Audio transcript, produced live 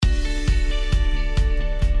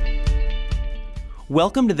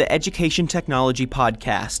Welcome to the Education Technology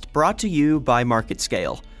Podcast, brought to you by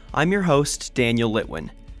MarketScale. I'm your host, Daniel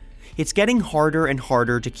Litwin. It's getting harder and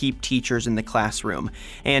harder to keep teachers in the classroom,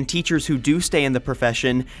 and teachers who do stay in the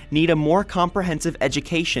profession need a more comprehensive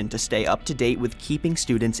education to stay up to date with keeping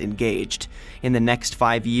students engaged. In the next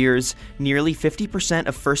 5 years, nearly 50%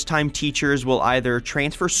 of first-time teachers will either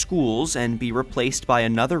transfer schools and be replaced by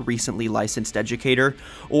another recently licensed educator,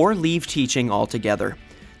 or leave teaching altogether.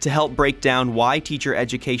 To help break down why teacher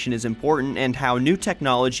education is important and how new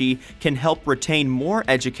technology can help retain more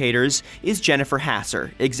educators is Jennifer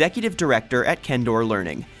Hasser, Executive Director at Kendor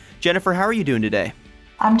Learning. Jennifer, how are you doing today?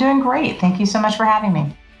 I'm doing great. Thank you so much for having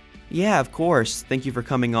me. Yeah, of course. Thank you for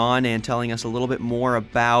coming on and telling us a little bit more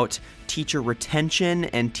about teacher retention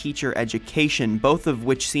and teacher education, both of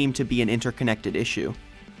which seem to be an interconnected issue.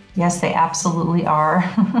 Yes, they absolutely are.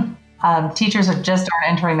 Teachers aren't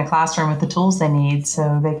entering the classroom with the tools they need,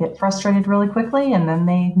 so they get frustrated really quickly and then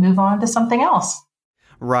they move on to something else.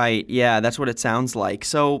 Right, yeah, that's what it sounds like.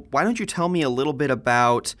 So why don't you tell me a little bit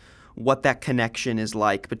about what that connection is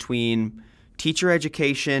like between teacher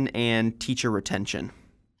education and teacher retention?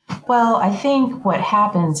 Well, I think what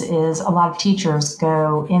happens is a lot of teachers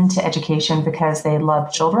go into education because they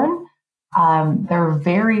love children. They're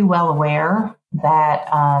very well aware that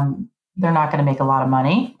they're not going to make a lot of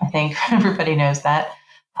money. I think everybody knows that.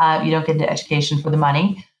 You don't get into education for the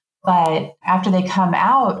money. But after they come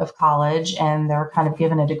out of college and they're kind of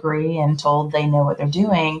given a degree and told they know what they're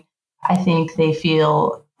doing, I think they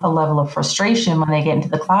feel a level of frustration when they get into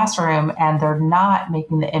the classroom and they're not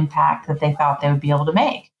making the impact that they thought they would be able to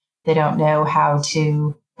make. They don't know how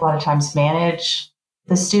to, a lot of times, manage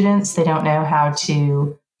the students. They don't know how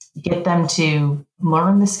to get them to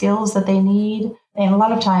learn the skills that they need. And a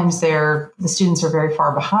lot of times the students are very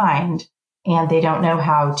far behind and they don't know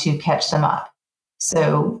how to catch them up.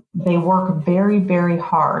 So they work very, very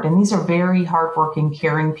hard. And these are very hardworking,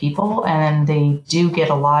 caring people. And they do get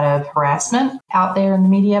a lot of harassment out there in the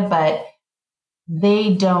media, but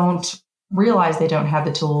they don't realize they don't have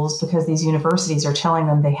the tools because these universities are telling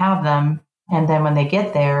them they have them. And then when they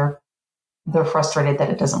get there, they're frustrated that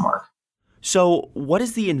it doesn't work. So what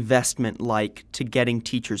is the investment like to getting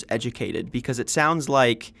teachers educated? Because it sounds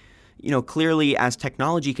like, clearly as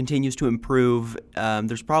technology continues to improve,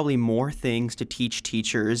 there's probably more things to teach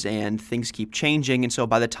teachers and things keep changing. And so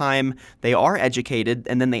by the time they are educated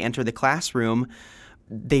and then they enter the classroom,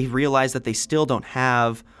 they realize that they still don't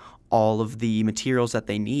have all of the materials that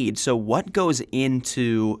they need. So what goes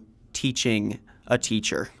into teaching a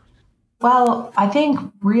teacher? Well, I think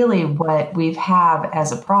really what we have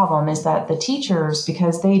as a problem is that the teachers,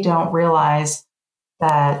 because they don't realize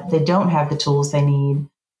that they don't have the tools they need,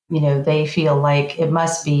 they feel like it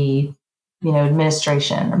must be,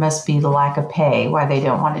 administration or must be the lack of pay why they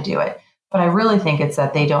don't want to do it. But I really think it's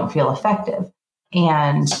that they don't feel effective.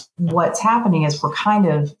 And what's happening is we're kind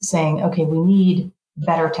of saying, okay, we need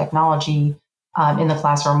better technology in the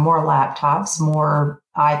classroom, more laptops, more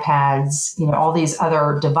iPads, all these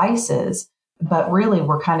other devices. But really,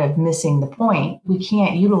 we're kind of missing the point. We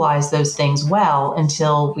can't utilize those things well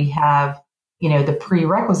until we have, the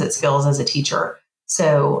prerequisite skills as a teacher.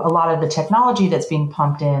 So a lot of the technology that's being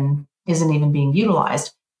pumped in isn't even being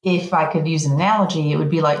utilized. If I could use an analogy, it would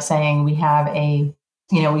be like saying we have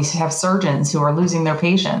we have surgeons who are losing their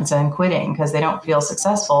patients and quitting because they don't feel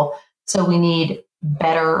successful. So we need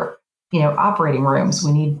better operating rooms,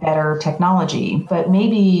 we need better technology, but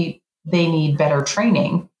maybe they need better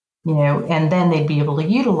training, and then they'd be able to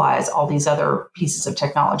utilize all these other pieces of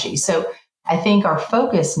technology. So I think our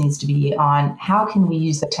focus needs to be on how can we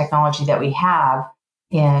use the technology that we have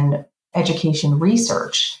in education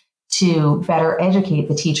research to better educate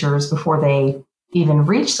the teachers before they even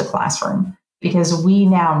reach the classroom, because we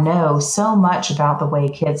now know so much about the way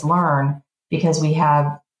kids learn because we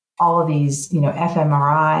have all of these,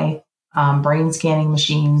 fMRI, brain scanning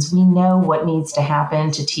machines. We know what needs to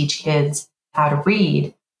happen to teach kids how to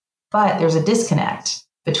read, but there's a disconnect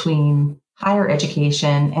between higher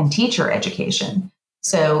education and teacher education.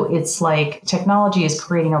 So it's like technology is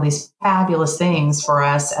creating all these fabulous things for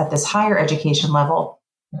us at this higher education level,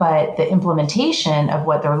 but the implementation of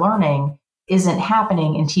what they're learning isn't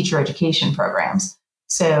happening in teacher education programs.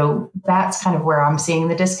 So that's kind of where I'm seeing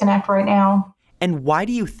the disconnect right now. And why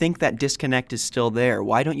do you think that disconnect is still there?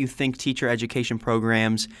 Why don't you think teacher education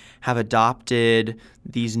programs have adopted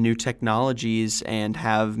these new technologies and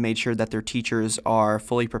have made sure that their teachers are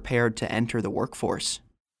fully prepared to enter the workforce?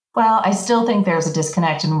 Well, I still think there's a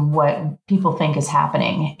disconnect in what people think is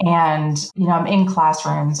happening. And, I'm in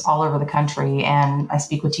classrooms all over the country and I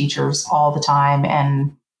speak with teachers all the time.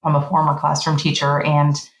 And I'm a former classroom teacher.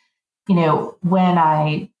 And when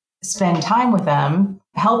I spend time with them,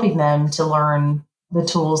 helping them to learn the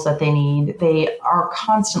tools that they need, they are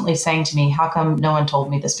constantly saying to me, how come no one told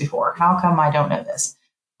me this before? How come I don't know this?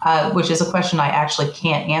 Which is a question I actually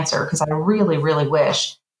can't answer because I really, really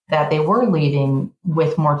wish that they were leading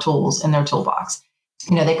with more tools in their toolbox.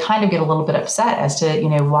 They kind of get a little bit upset as to,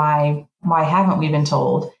 why haven't we been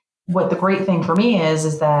told? What the great thing for me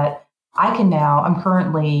is that I'm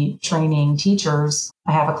currently training teachers.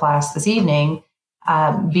 I have a class this evening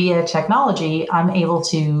via technology. I'm able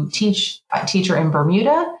to teach a teacher in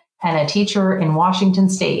Bermuda and a teacher in Washington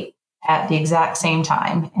State at the exact same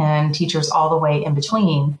time, and teachers all the way in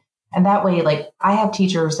between. And that way, I have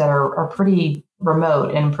teachers that are pretty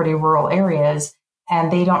remote in pretty rural areas,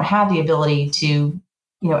 and they don't have the ability to,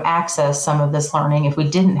 access some of this learning if we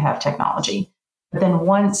didn't have technology. But then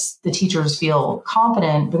once the teachers feel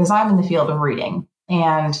confident, because I'm in the field of reading,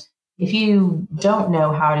 and if you don't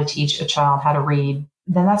know how to teach a child how to read,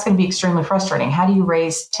 then that's going to be extremely frustrating. How do you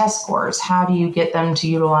raise test scores? How do you get them to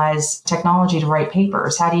utilize technology to write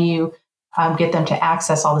papers? How do you get them to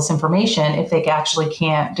access all this information if they actually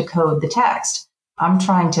can't decode the text? I'm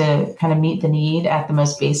trying to kind of meet the need at the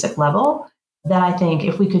most basic level. Then I think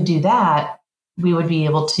if we could do that, we would be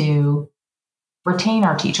able to retain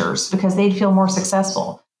our teachers because they'd feel more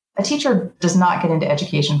successful. A teacher does not get into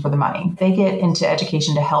education for the money. They get into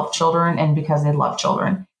education to help children and because they love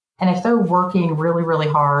children. And if they're working really, really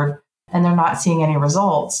hard and they're not seeing any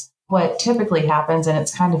results, what typically happens, and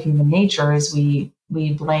it's kind of human nature, is we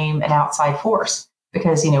blame an outside force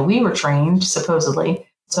because, we were trained supposedly.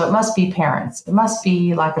 So it must be parents. It must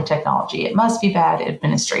be lack of technology. It must be bad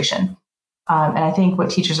administration. And I think what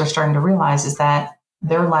teachers are starting to realize is that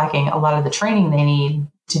they're lacking a lot of the training they need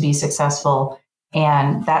to be successful.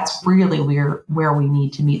 And that's really where we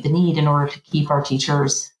need to meet the need in order to keep our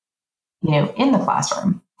teachers, in the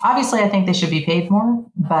classroom. Obviously, I think they should be paid more,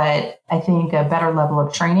 but I think a better level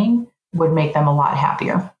of training would make them a lot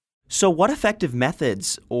happier. So what effective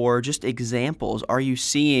methods or just examples are you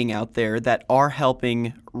seeing out there that are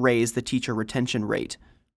helping raise the teacher retention rate?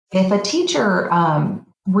 If a teacher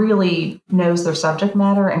really knows their subject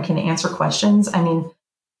matter and can answer questions,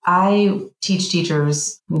 I teach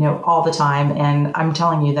teachers, all the time. And I'm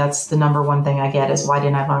telling you, that's the number one thing I get is, why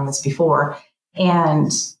didn't I learn this before?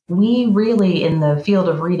 And we really, in the field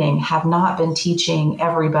of reading, have not been teaching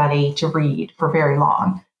everybody to read for very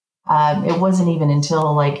long. It wasn't even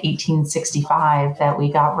until 1865 that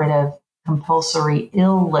we got rid of compulsory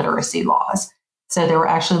illiteracy laws. So there were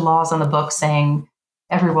actually laws on the books saying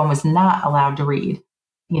everyone was not allowed to read.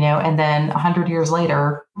 And then 100 years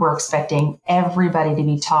later, we're expecting everybody to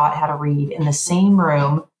be taught how to read in the same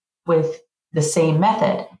room with the same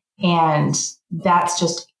method. And that's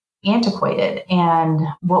just antiquated. And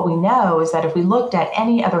what we know is that if we looked at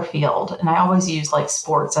any other field, and I always use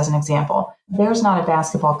sports as an example, there's not a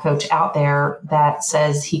basketball coach out there that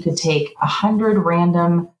says he could take 100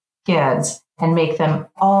 random kids and make them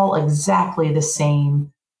all exactly the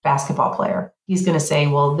same basketball player. He's going to say,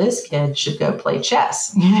 well, this kid should go play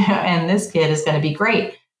chess, and this kid is going to be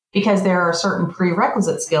great because there are certain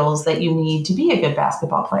prerequisite skills that you need to be a good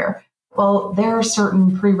basketball player. Well, there are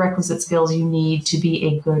certain prerequisite skills you need to be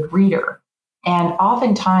a good reader. And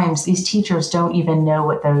oftentimes these teachers don't even know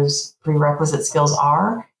what those prerequisite skills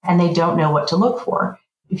are, and they don't know what to look for.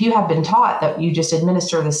 If you have been taught that you just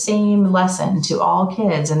administer the same lesson to all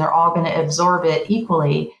kids and they're all going to absorb it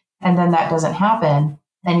equally, and then that doesn't happen,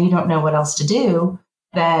 and you don't know what else to do,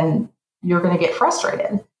 then you're going to get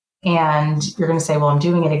frustrated. And you're going to say, well, I'm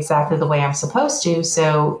doing it exactly the way I'm supposed to,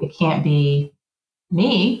 so it can't be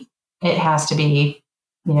me. It has to be,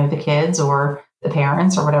 the kids or the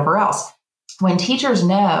parents or whatever else. When teachers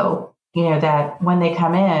know, that when they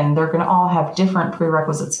come in, they're going to all have different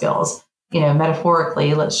prerequisite skills.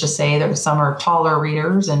 Metaphorically, let's just say there's some are taller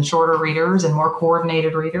readers and shorter readers and more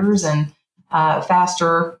coordinated readers and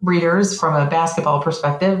faster readers from a basketball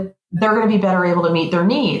perspective. They're going to be better able to meet their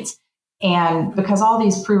needs. And because all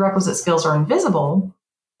these prerequisite skills are invisible,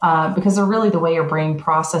 because they're really the way your brain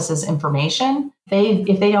processes information,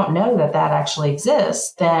 if they don't know that actually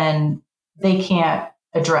exists, then they can't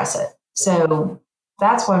address it. So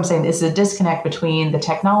that's why I'm saying this is a disconnect between the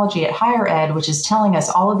technology at higher ed, which is telling us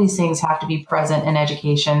all of these things have to be present in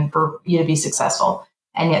education for you to be successful.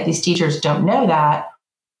 And yet these teachers don't know that.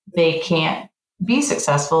 They can't be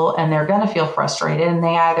successful and they're going to feel frustrated, and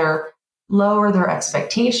they either lower their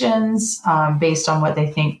expectations based on what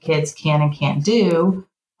they think kids can and can't do,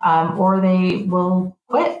 or they will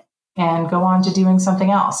quit and go on to doing something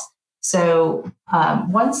else. So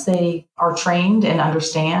once they are trained and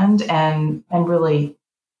understand and really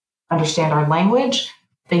understand our language,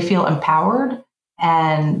 they feel empowered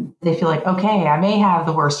and they feel like, okay, I may have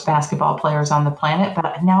the worst basketball players on the planet,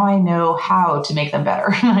 but now I know how to make them better.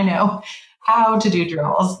 I know how to do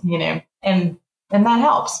drills, and that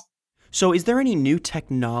helps. So is there any new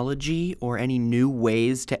technology or any new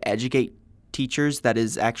ways to educate teachers that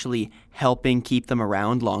is actually helping keep them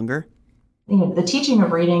around longer? The teaching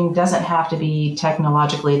of reading doesn't have to be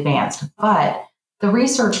technologically advanced, but the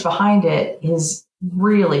research behind it is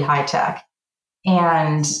really high tech.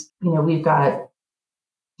 And, we've got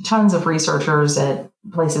tons of researchers at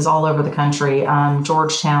places all over the country.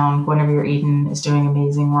 Georgetown, Guinevere Eden is doing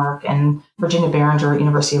amazing work, and Virginia Behringer at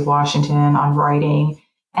University of Washington on writing.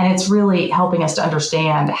 And it's really helping us to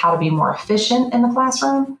understand how to be more efficient in the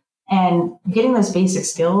classroom. And getting those basic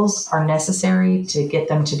skills are necessary to get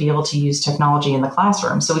them to be able to use technology in the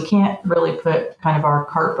classroom. So we can't really put kind of our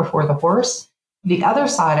cart before the horse. The other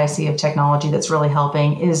side I see of technology that's really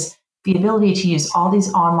helping is the ability to use all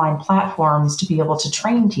these online platforms to be able to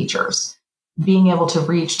train teachers, being able to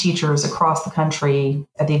reach teachers across the country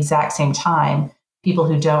at the exact same time. People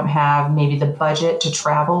who don't have maybe the budget to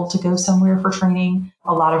travel to go somewhere for training.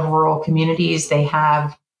 A lot of rural communities, they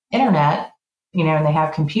have internet, and they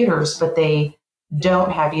have computers, but they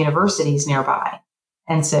don't have universities nearby.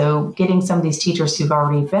 And so getting some of these teachers who've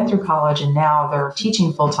already been through college and now they're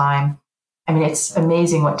teaching full time, it's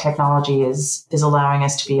amazing what technology is allowing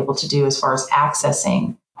us to be able to do as far as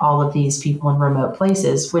accessing all of these people in remote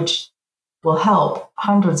places, which will help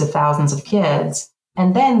hundreds of thousands of kids.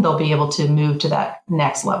 And then they'll be able to move to that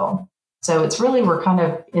next level. So it's really, we're kind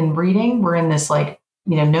of in reading, we're in this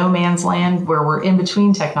no man's land where we're in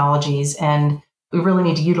between technologies, and we really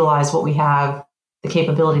need to utilize what we have the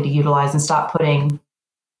capability to utilize and stop putting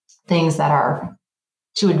things that are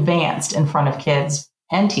too advanced in front of kids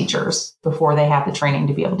and teachers before they have the training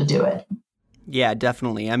to be able to do it. Yeah,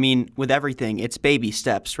 definitely. With everything, it's baby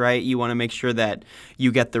steps, right? You want to make sure that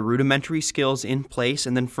you get the rudimentary skills in place,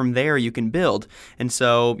 and then from there you can build. And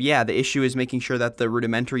so, the issue is making sure that the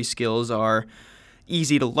rudimentary skills are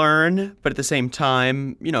easy to learn, but at the same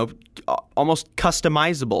time, almost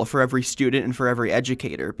customizable for every student and for every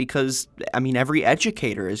educator, because, every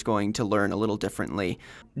educator is going to learn a little differently.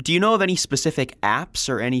 Do you know of any specific apps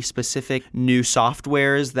or any specific new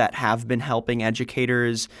softwares that have been helping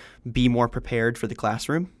educators be more prepared for the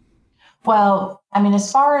classroom? Well,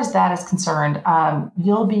 as far as that is concerned,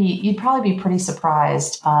 you'd probably be pretty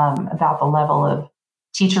surprised about the level of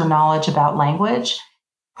teacher knowledge about language.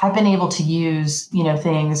 I've been able to use,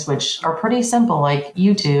 things which are pretty simple, like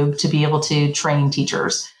YouTube, to be able to train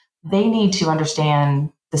teachers. They need to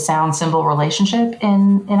understand the sound symbol relationship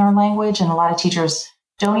in our language. And a lot of teachers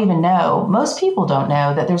don't even know, most people don't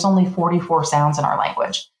know that there's only 44 sounds in our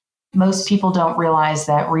language. Most people don't realize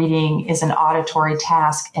that reading is an auditory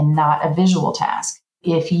task and not a visual task.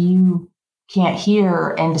 If you can't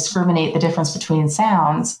hear and discriminate the difference between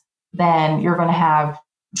sounds, then you're going to have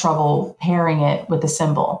trouble pairing it with a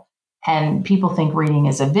symbol. And people think reading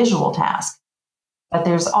is a visual task. But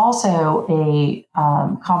there's also a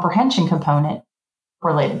comprehension component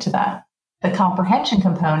related to that. The comprehension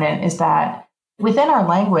component is that within our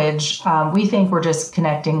language, we think we're just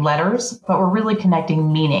connecting letters, but we're really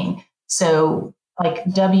connecting meaning. So like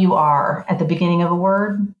WR at the beginning of a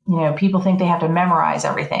word, people think they have to memorize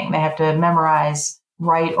everything. They have to memorize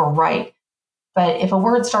right or right. But if a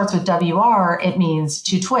word starts with WR, it means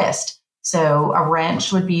to twist. So a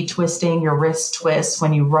wrench would be twisting, your wrist twists.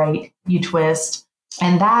 When you write, you twist.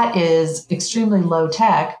 And that is extremely low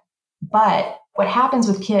tech. But what happens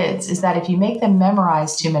with kids is that if you make them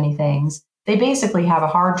memorize too many things, they basically have a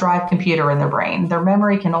hard drive computer in their brain. Their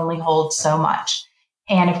memory can only hold so much.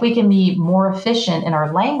 And if we can be more efficient in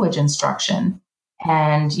our language instruction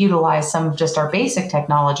and utilize some of just our basic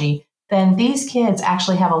technology, then these kids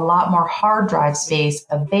actually have a lot more hard drive space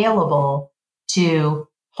available to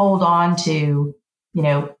hold on to,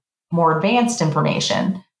 more advanced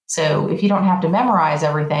information. So if you don't have to memorize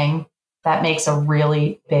everything, that makes a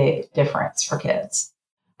really big difference for kids.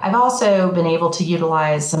 I've also been able to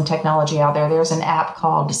utilize some technology out there. There's an app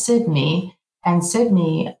called SibMe, and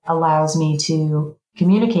SibMe allows me to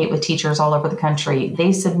communicate with teachers all over the country.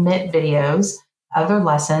 They submit videos of their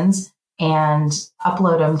lessons and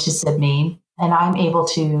upload them to SibMe, and I'm able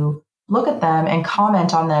to look at them and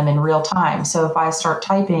comment on them in real time. So if I start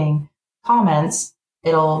typing comments,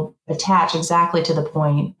 it'll attach exactly to the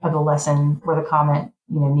point of the lesson where the comment,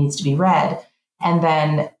 needs to be read. And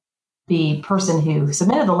then the person who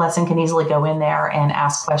submitted the lesson can easily go in there and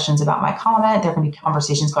ask questions about my comment. There can be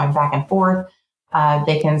conversations going back and forth.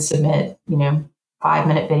 They can submit,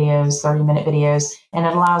 5-minute videos, 30-minute videos, and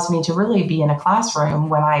it allows me to really be in a classroom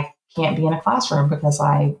when I can't be in a classroom because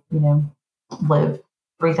I, live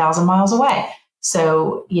 3,000 miles away.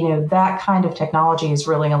 So, that kind of technology is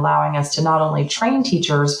really allowing us to not only train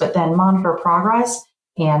teachers, but then monitor progress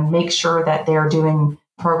and make sure that they're doing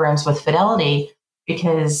programs with fidelity,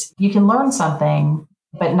 because you can learn something,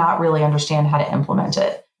 but not really understand how to implement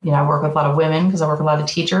it. I work with a lot of women because I work with a lot of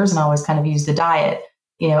teachers, and I always kind of use the diet.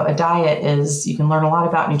 A diet is, you can learn a lot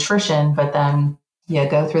about nutrition, but then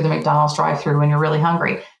go through the McDonald's drive-through when you're really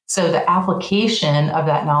hungry. So the application of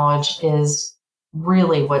that knowledge is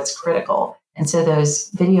really what's critical. And so those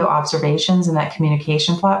video observations and that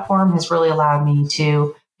communication platform has really allowed me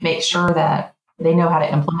to make sure that they know how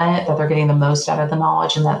to implement it, that they're getting the most out of the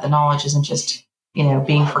knowledge, and that the knowledge isn't just,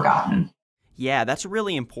 being forgotten. Yeah, that's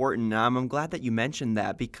really important. I'm glad that you mentioned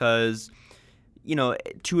that because,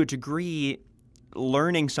 to a degree,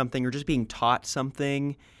 learning something or just being taught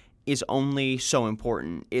something is only so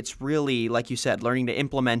important. It's really, like you said, learning to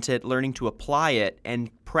implement it, learning to apply it,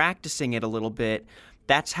 and practicing it a little bit.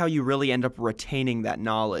 That's how you really end up retaining that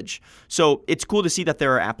knowledge. So it's cool to see that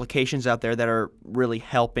there are applications out there that are really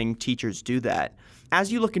helping teachers do that.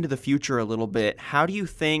 As you look into the future a little bit, how do you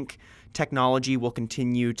think technology will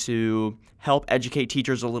continue to help educate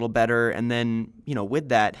teachers a little better and then, with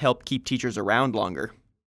that, help keep teachers around longer?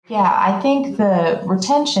 Yeah, I think the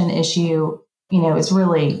retention issue, is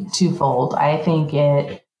really twofold. I think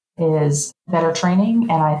it is better training,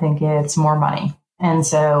 and I think it's more money. And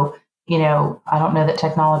so, I don't know that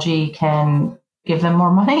technology can give them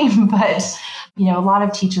more money, but, a lot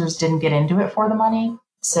of teachers didn't get into it for the money.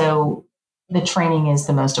 So the training is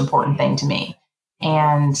the most important thing to me.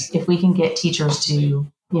 And if we can get teachers to,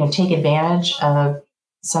 take advantage of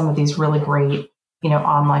some of these really great,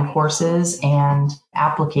 online courses and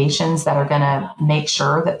applications that are going to make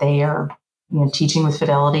sure that they are, teaching with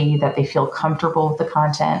fidelity, that they feel comfortable with the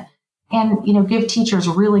content, and, give teachers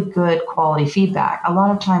really good quality feedback. A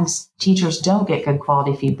lot of times teachers don't get good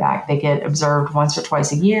quality feedback. They get observed once or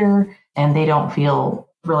twice a year, and they don't feel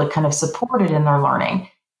really kind of supported in their learning.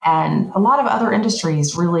 And a lot of other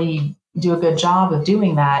industries really do a good job of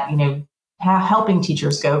doing that, helping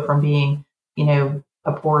teachers go from being,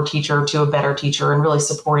 a poor teacher to a better teacher, and really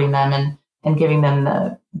supporting them and giving them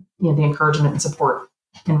the, the encouragement and support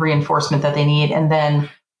and reinforcement that they need. And then,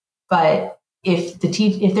 but if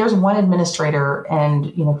there's one administrator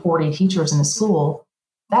and, 40 teachers in a school,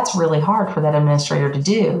 that's really hard for that administrator to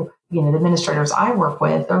do. The administrators I work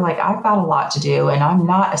with, they're like, I've got a lot to do, and I'm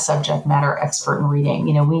not a subject matter expert in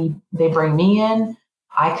reading. They bring me in,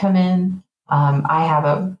 I come in, I have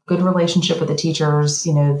a good relationship with the teachers.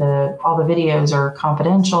 All the videos are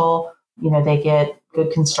confidential. They get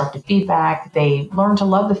good constructive feedback. They learn to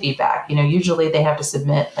love the feedback. Usually they have to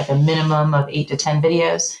submit like a minimum of 8 to 10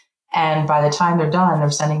 videos. And by the time they're done, they're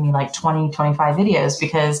sending me like 20, 25 videos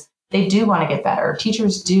because they do want to get better.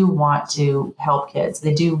 Teachers do want to help kids.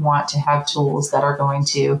 They do want to have tools that are going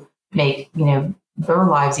to make, their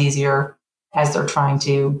lives easier as they're trying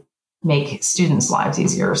to make students' lives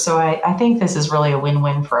easier. So I think this is really a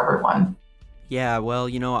win-win for everyone. Yeah, well,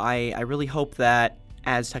 I really hope that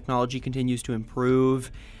as technology continues to improve,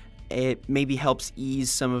 it maybe helps ease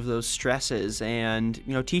some of those stresses. And,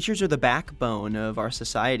 teachers are the backbone of our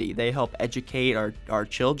society. They help educate our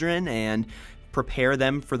children and prepare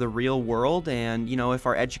them for the real world. And, if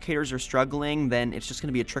our educators are struggling, then it's just going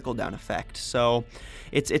to be a trickle-down effect. So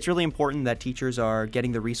it's really important that teachers are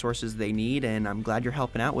getting the resources they need, and I'm glad you're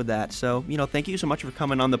helping out with that. So, thank you so much for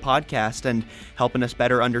coming on the podcast and helping us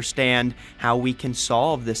better understand how we can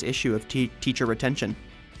solve this issue of teacher retention.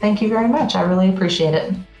 Thank you very much. I really appreciate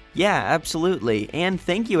it. Yeah, absolutely. And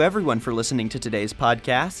thank you everyone for listening to today's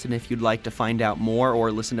podcast. And if you'd like to find out more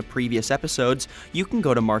or listen to previous episodes, you can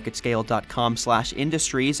go to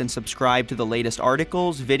marketscale.com/industries and subscribe to the latest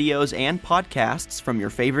articles, videos, and podcasts from your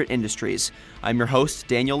favorite industries. I'm your host,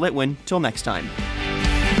 Daniel Litwin. Till next time.